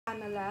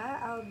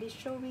I'll be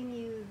showing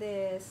you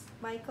this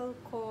Michael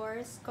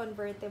Kors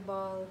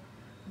convertible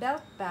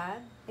belt bag.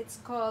 It's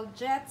called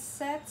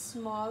Jetset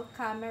Small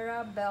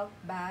Camera Belt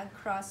Bag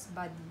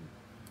Crossbody.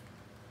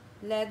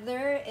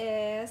 Leather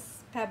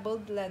is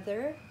pebbled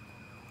leather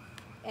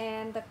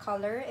and the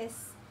color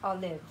is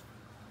olive.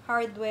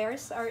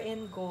 Hardwares are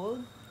in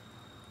gold.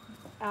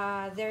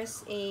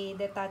 There's a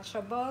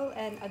detachable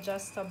and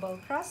adjustable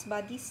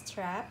crossbody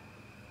strap,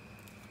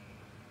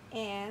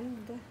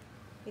 and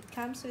it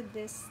comes with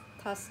this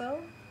tussle.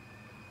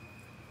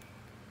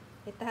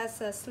 It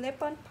has a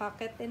slip-on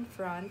pocket in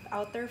front,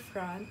 outer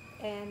front,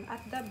 and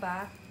at the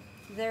back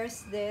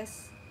there's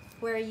this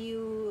where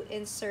you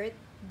insert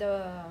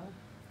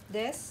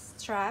this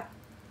strap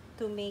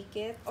to make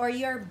it, or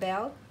your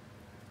belt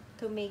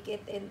to make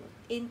it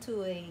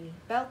into a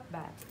belt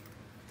bag.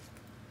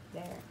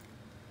 There.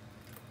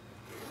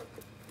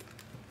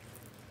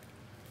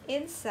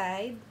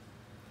 Inside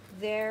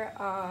there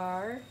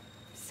are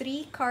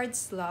 3 card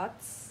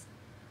slots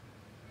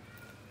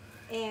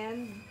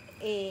and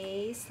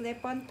a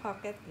slip-on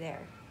pocket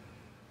there.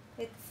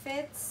 It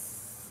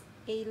fits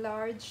a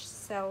large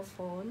cell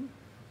phone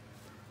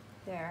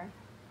there.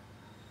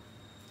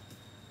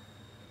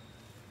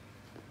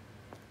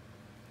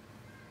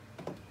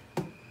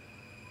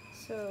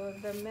 So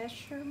the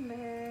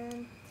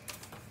measurement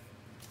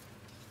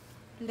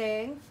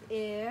length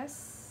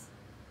is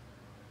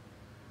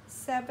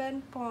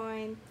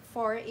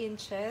 7.4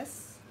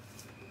 inches.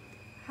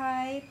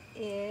 Height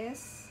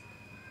is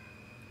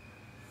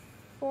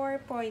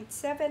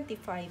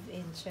 4.75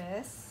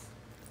 inches.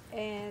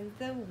 And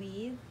the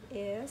width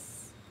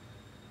is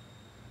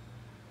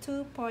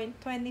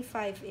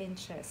 2.25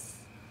 inches.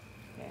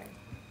 There.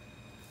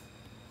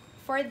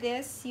 For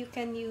this, you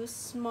can use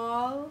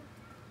small,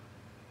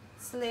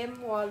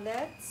 slim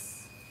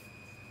wallets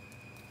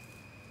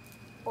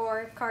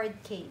or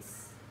card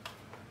case.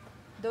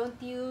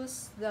 Don't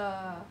use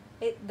the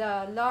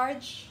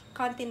large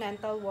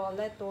continental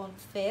wallet won't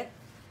fit,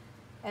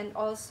 and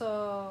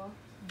also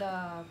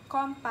the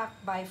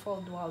compact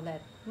bifold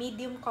wallet,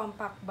 medium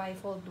compact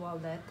bifold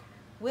wallet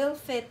will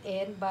fit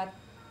in, but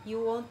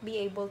you won't be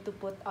able to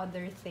put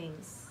other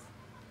things.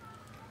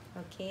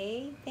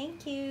 Okay,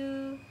 thank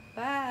you.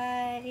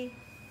 Bye.